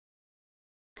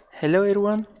Hello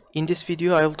everyone, in this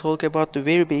video I will talk about the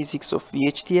very basics of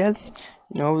VHDL.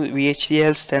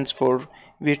 VHDL stands for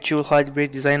Virtual Hardware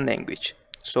Design Language.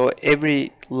 So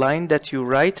every line that you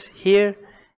write here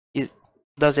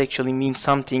does actually mean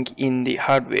something in the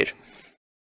hardware.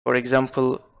 For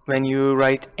example, when you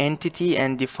write entity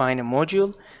and define a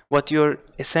module, what you're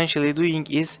essentially doing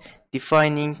is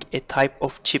defining a type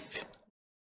of chip.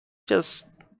 Just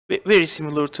very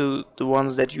similar to the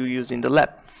ones that you use in the lab.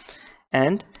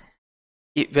 And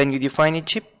when you define a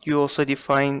chip, you also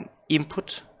define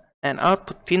input and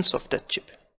output pins of that chip,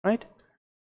 right?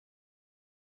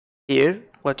 Here,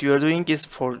 what you are doing is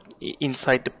for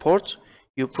inside the port,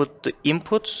 you put the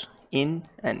inputs in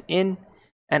and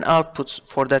outputs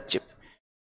for that chip.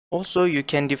 Also, you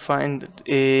can define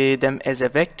them as a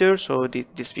vector, so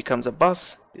this becomes a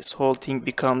bus. This whole thing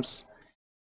becomes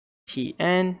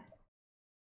Tn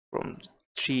from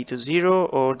 3 to 0,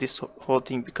 or this whole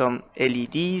thing becomes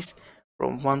LEDs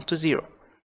from 1 to 0.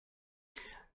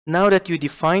 Now that you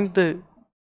define the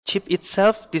chip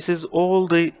itself, this is all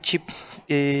the chip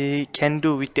can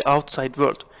do with the outside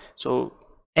world. So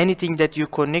anything that you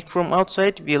connect from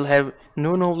outside will have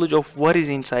no knowledge of what is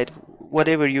inside.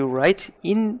 Whatever you write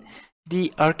in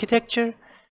the architecture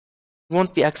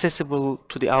won't be accessible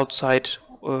to the outside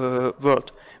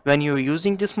world. When you're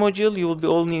using this module, you will be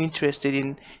only interested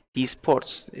in these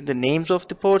ports, the names of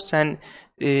the ports and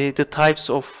the types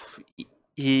of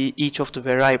each of the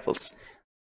variables,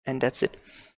 and that's it.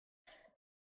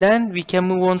 Then we can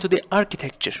move on to the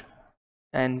architecture,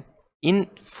 and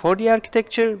for the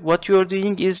architecture, what you are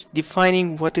doing is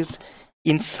defining what is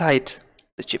inside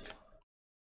the chip.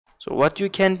 So what you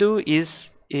can do is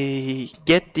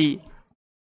get the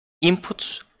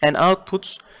inputs and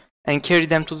outputs and carry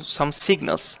them to some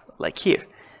signals like here,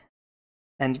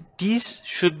 and these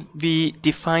should be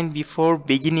defined before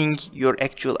beginning your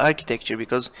actual architecture,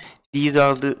 because these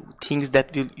are the things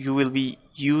that you will be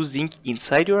using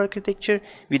inside your architecture.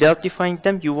 Without defining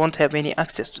them, you won't have any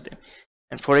access to them.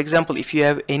 And for example, if you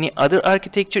have any other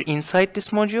architecture inside this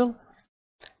module,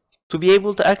 to be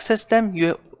able to access them,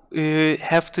 you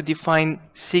have to define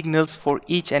signals for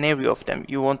each and every of them.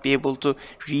 You won't be able to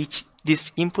reach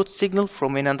this input signal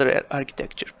from another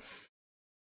architecture.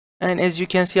 And as you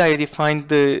can see, I defined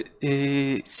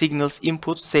the signals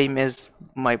inputs same as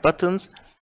my buttons,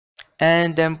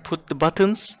 and then put the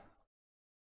buttons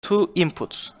to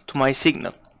inputs to my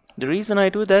signal. The reason I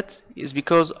do that is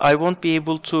because I won't be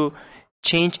able to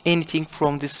change anything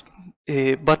from this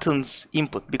buttons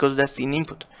input, because that's an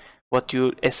input. What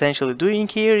you're essentially doing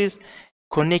here is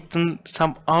connecting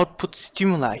some output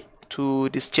stimuli to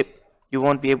this chip. You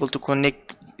won't be able to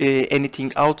connect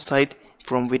anything outside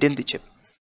from within the chip.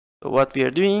 So what we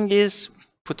are doing is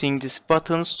putting these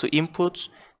buttons to inputs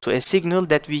to a signal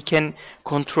that we can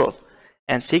control.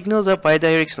 And signals are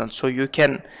bidirectional, so you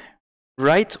can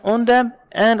write on them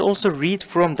and also read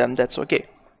from them. That's okay.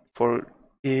 For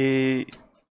inputs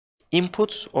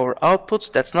or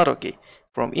outputs, that's not okay.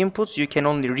 From inputs, you can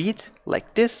only read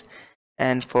like this,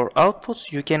 and for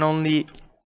outputs, you can only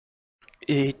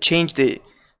change the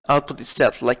output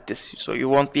itself like this. So you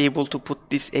won't be able to put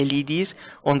these LEDs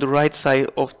on the right side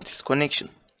of this connection.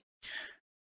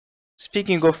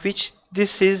 Speaking of which,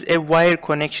 this is a wire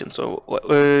connection.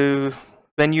 So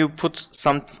when you put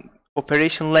some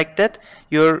operation like that,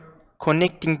 you're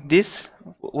connecting this,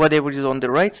 whatever is on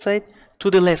the right side, to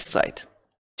the left side,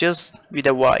 just with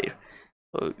a wire.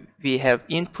 So we have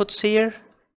inputs here,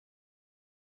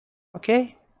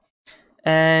 okay,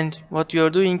 and what you're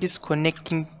doing is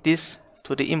connecting this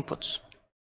to the inputs.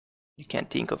 You can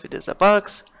think of it as a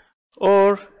box,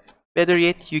 or better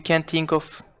yet, you can think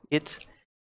of it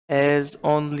as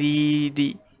only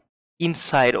the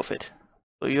inside of it.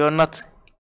 So you are not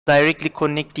directly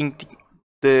connecting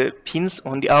the pins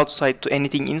on the outside to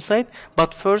anything inside,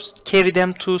 but first carry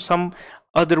them to some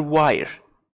other wire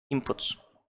inputs.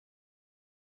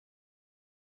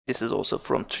 This is also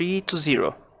from 3 to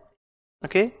 0,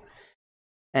 okay?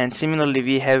 And similarly,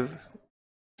 we have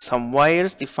some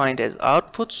wires defined as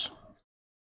outputs.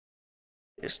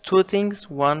 There's two things,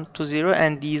 1 to 0,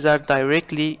 and these are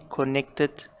directly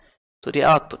connected to the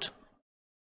output.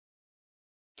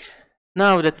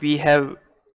 Now that we have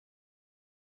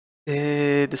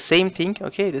the same thing,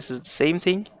 okay, this is the same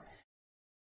thing.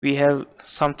 We have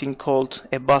something called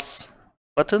a bus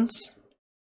buttons,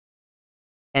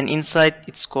 and inside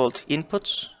it's called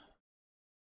inputs.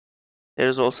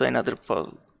 There's also another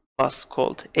bus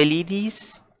called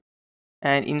LEDs,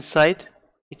 and inside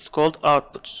it's called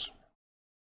outputs.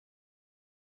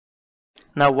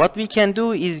 Now what we can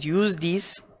do is use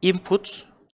these inputs,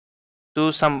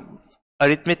 do some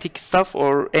arithmetic stuff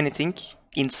or anything,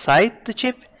 inside the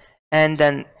chip and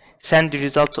then send the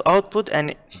result to output,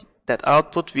 and that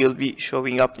output will be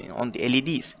showing up on the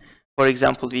LEDs. For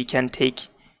example, we can take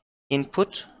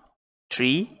input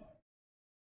 3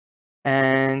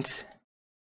 and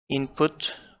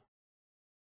input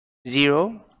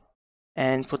 0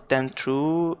 and put them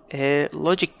through a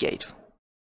logic gate,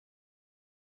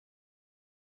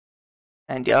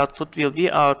 and the output will be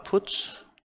output,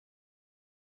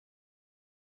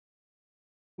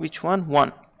 which one?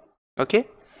 1. Okay,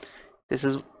 this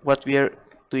is what we are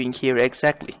doing here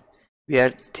exactly. We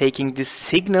are taking the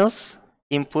signals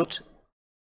input,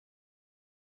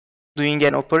 doing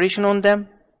an operation on them,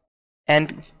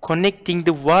 and connecting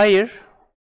the wire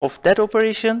of that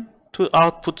operation to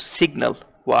output signal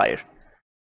wire.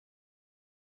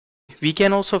 We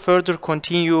can also further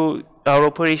continue our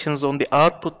operations on the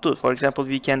output too. For example,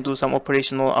 we can do some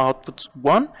operation on output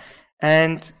 1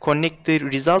 and connect the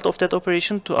result of that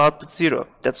operation to output 0.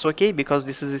 That's okay, because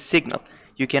this is a signal.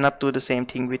 You cannot do the same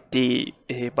thing with the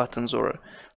buttons or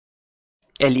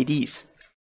LEDs.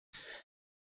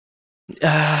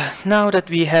 Now that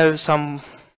we have some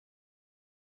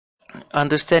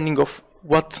understanding of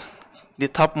what the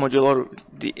top module or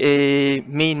the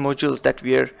main modules that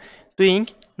we are doing,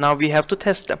 now we have to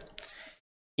test them.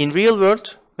 In real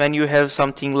world, when you have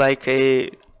something like a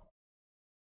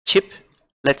chip,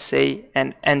 let's say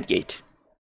an AND gate,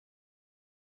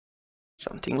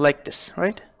 something like this,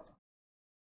 right?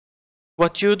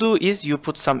 What you do is you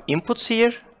put some inputs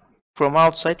here from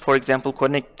outside, for example,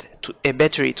 connect to a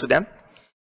battery to them,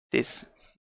 this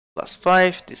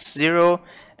 +5, this 0,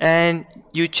 and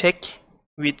you check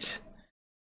with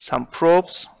some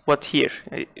probes what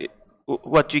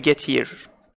you get here.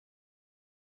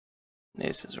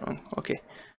 This is wrong. Okay,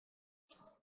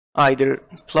 either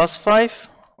 +5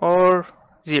 or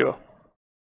 0.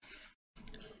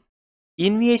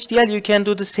 In VHDL you can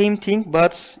do the same thing,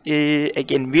 but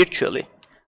again virtually.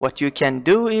 What you can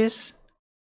do is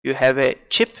you have a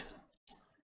chip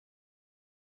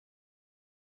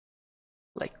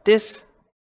like this.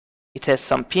 It has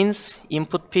some pins,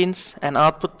 input pins and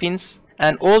output pins,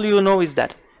 and all you know is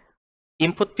that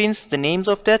input pins, the names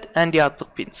of that, and the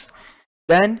output pins.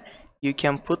 Then you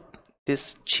can put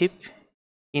this chip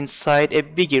inside a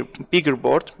bigger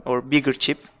board or bigger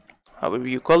chip, however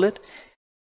you call it,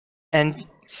 and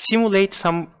simulate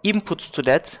some inputs to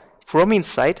that from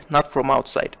inside, not from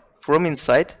outside, from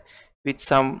inside, with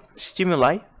some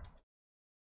stimuli,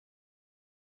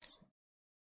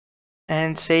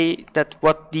 and say that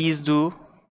what these do,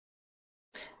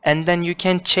 and then you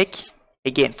can check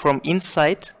again from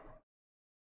inside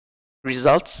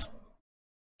results.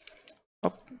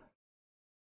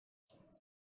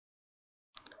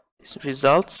 These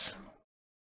results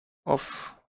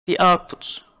of the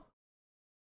outputs.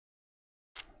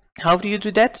 How do you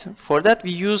do that? For that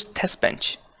we use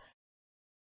Testbench.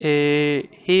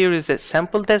 Here is a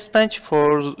sample Testbench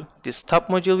for this top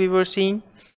module we were seeing,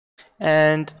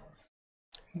 and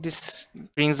this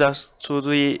brings us to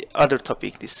the other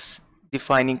topic, this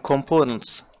defining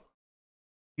components.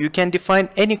 You can define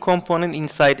any component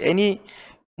inside any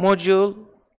module,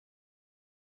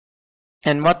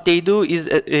 and what they do is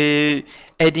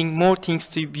adding more things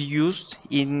to be used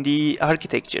in the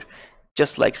architecture,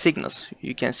 just like signals.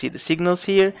 You can see the signals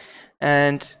here,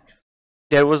 and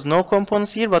there was no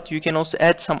components here, but you can also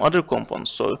add some other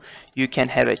components. So you can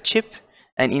have a chip,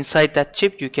 and inside that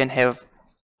chip you can have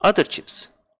other chips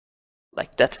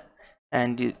like that,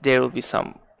 and there will be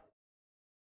some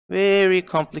very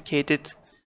complicated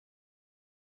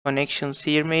connections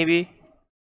here maybe.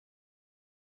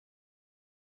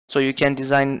 So you can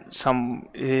design some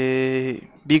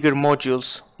bigger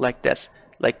modules like this.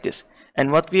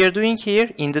 And what we are doing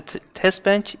here in the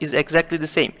Testbench is exactly the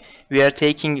same. We are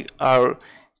taking our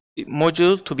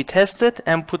module to be tested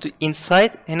and put it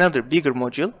inside another bigger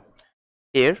module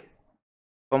here,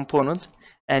 component,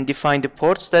 and define the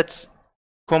ports that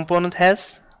component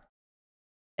has,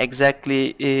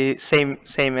 exactly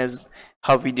same as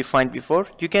how we defined before.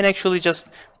 You can actually just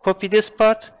copy this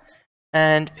part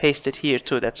and paste it here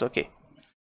too, that's okay.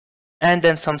 And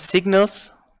then some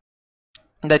signals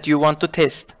that you want to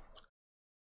test.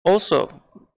 Also,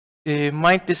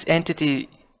 mind this entity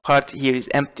part here is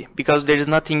empty, because there is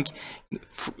nothing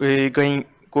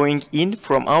going in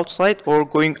from outside or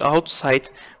going outside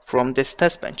from this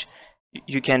Testbench.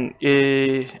 You can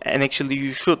and actually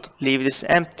you should leave this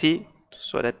empty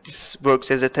so that this works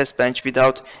as a Testbench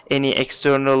without any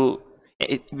external,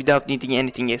 without needing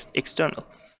anything external.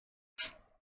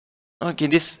 Okay,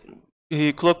 this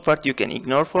clock part you can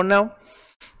ignore for now.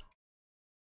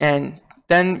 And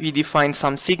then we define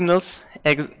some signals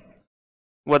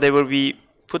whatever we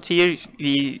put here,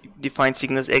 we define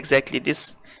signals exactly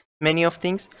this many of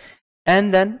things.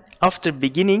 And then after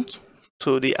beginning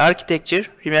to the architecture,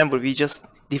 remember we just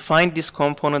defined this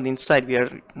component inside. We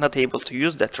are not able to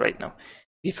use that right now.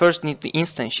 We first need to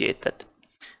instantiate that.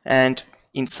 And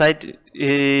inside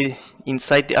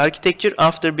the architecture,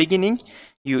 after beginning,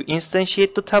 you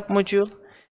instantiate the top module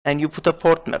and you put a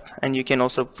port map, and you can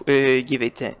also give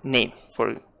it a name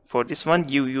for this one,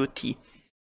 UUT.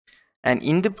 And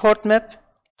in the port map,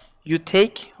 you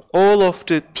take all of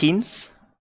the pins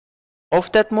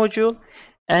of that module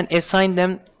and assign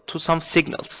them to some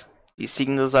signals. These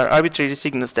signals are arbitrary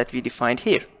signals that we defined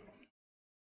here.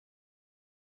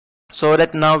 So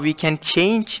that now we can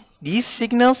change these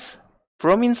signals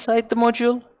from inside the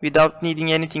module without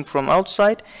needing anything from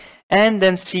outside, and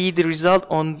then see the result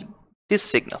on this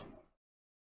signal.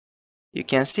 You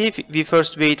can see if we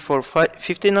first wait for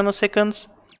 50 nanoseconds,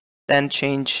 then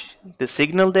change the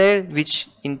signal there, which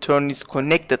in turn is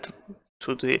connected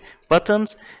to the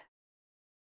buttons,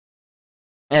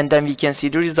 and then we can see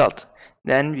the result.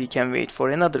 Then we can wait for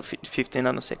another 50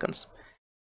 nanoseconds.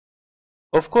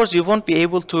 Of course, you won't be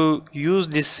able to use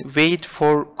this wait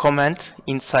for command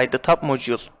inside the top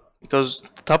module, because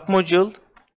the top module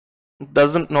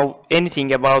doesn't know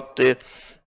anything about the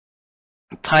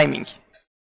timing.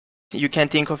 You can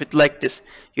think of it like this.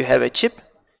 You have a chip,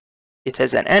 it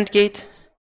has an AND gate,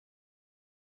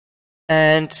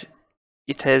 and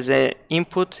it has an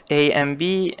input A and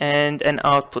B and an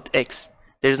output X.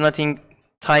 There's nothing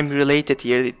time related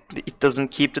here. It doesn't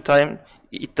keep the time,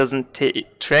 it doesn't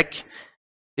track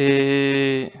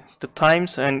the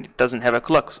times, and it doesn't have a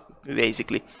clock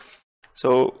basically.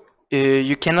 So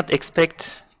you cannot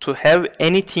expect to have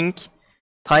anything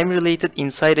time related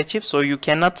inside a chip, so you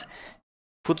cannot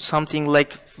put something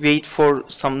like wait for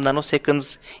some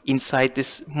nanoseconds inside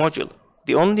this module.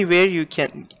 The only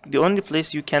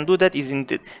place you can do that is in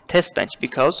the Testbench,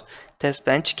 because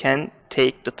Testbench can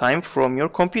take the time from your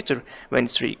computer when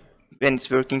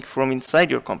it's working from inside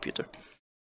your computer.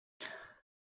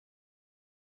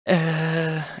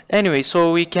 Anyway,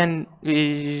 so we can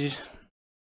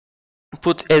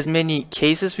put as many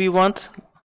cases we want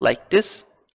like this,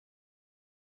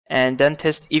 and then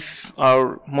test if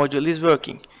our module is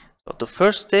working. So the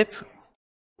first step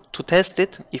to test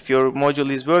it, if your module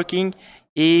is working,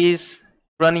 is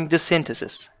running the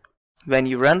synthesis. When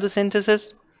you run the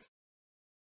synthesis,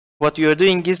 what you are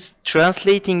doing is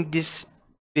translating these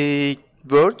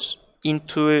words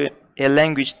into a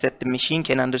language that the machine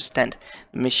can understand.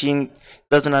 The machine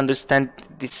doesn't understand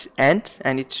this AND,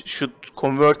 and it should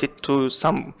convert it to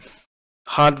some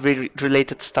hardware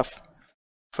related stuff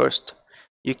first.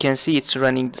 You can see it's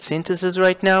running the synthesis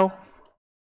right now.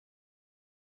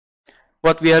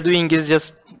 What we are doing is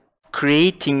just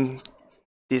creating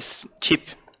this chip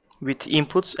with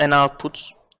inputs and outputs.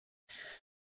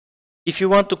 If you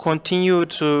want to continue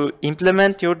to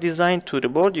implement your design to the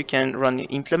board, you can run the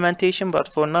implementation,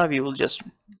 but for now we will just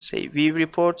say view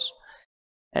reports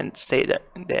and stay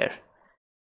there.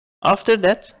 After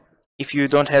that, if you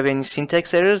don't have any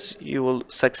syntax errors, you will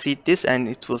succeed this and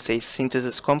it will say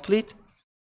synthesis complete.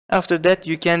 After that,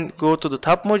 you can go to the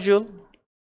top module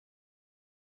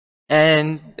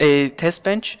and a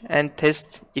Testbench and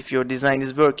test if your design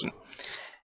is working.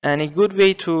 And a good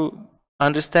way to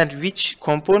understand which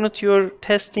component you're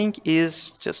testing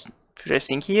is just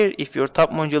pressing here. If your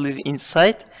top module is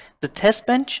inside the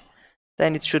Testbench,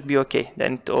 then it should be okay.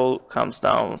 Then it all comes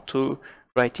down to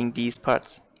writing these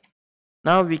parts.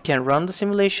 Now we can run the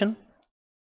simulation.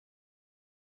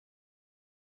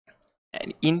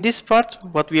 And in this part,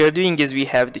 what we are doing is we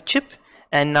have the chip,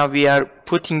 and now we are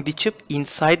putting the chip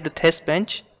inside the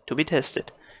Testbench to be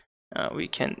tested. We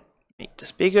can make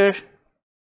this bigger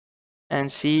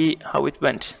and see how it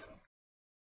went.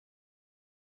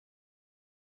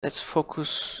 Let's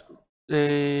focus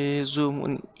zoom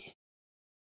on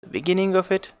the beginning of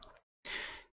it.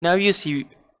 Now you see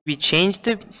we changed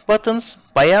the buttons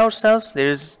by ourselves. There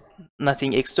is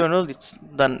nothing external, it's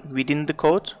done within the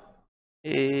code.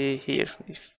 Here,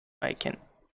 if I can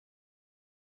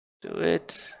do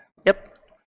it. Yep.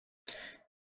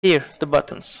 Here, the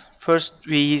buttons. First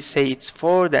we say it's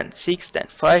 4, then 6, then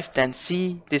 5, then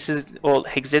C. This is all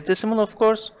hexadecimal, of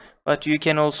course, but you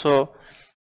can also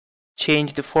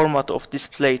change the format of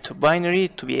display to binary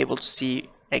to be able to see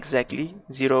exactly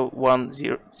 0, 1,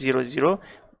 0, 0, 0,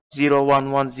 0,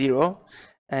 1, 1, 0.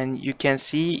 And you can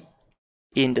see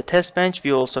in the Testbench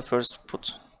we also first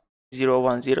put 0,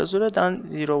 1, 0, 0, then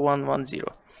 0, 1, 1,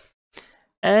 0.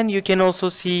 And you can also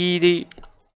see the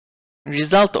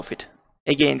result of it.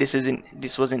 Again, this was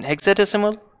in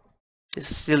hexadecimal.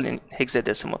 This is still in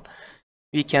hexadecimal.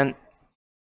 we can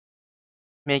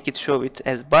make it show it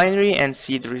as binary and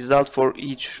see the result for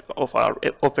each of our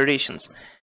operations.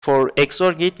 For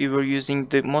XOR gate, we were using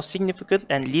the most significant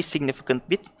and least significant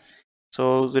bit.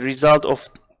 So the result of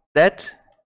that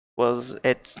was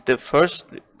at the first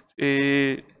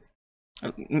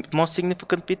most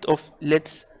significant bit of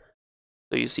let's.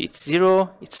 So you see it's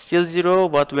 0, it's still 0,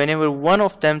 but whenever one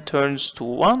of them turns to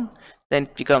 1, then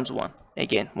it becomes 1.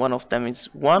 Again, one of them is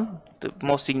 1, the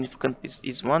most significant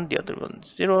is 1, the other one is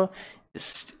 0,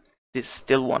 this is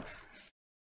still 1.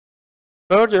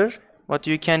 Further, what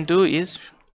you can do is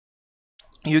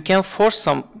you can force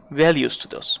some values to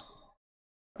those.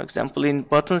 For example, in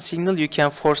button signal, you can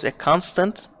force a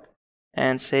constant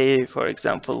and say, for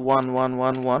example, 1, 1,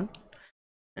 1, 1,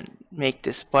 and make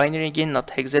this binary again, not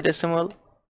hexadecimal.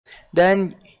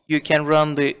 Then you can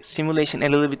run the simulation a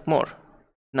little bit more.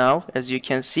 Now, as you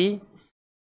can see,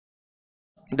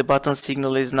 the button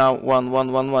signal is now 1,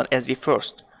 1, 1, 1 as we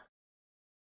first.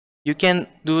 You can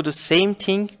do the same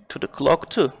thing to the clock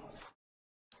too.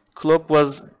 Clock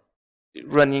was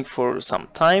running for some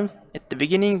time at the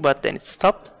beginning, but then it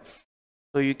stopped.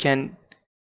 So you can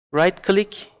right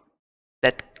click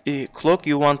that clock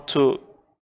you want to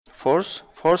force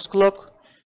clock.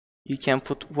 You can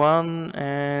put 1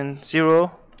 and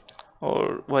 0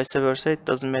 or vice versa, it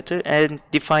doesn't matter, and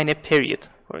define a period,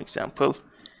 for example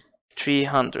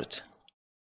 300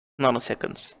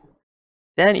 nanoseconds.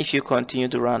 Then if you continue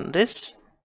to run this,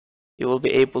 you will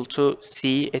be able to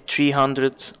see a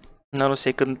 300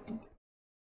 nanosecond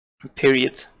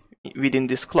period within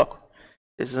this clock.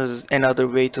 This is another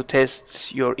way to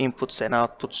test your inputs and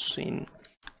outputs in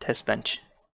Testbench.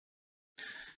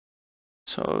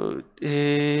 So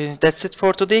that's it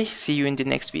for today. See you in the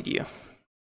next video.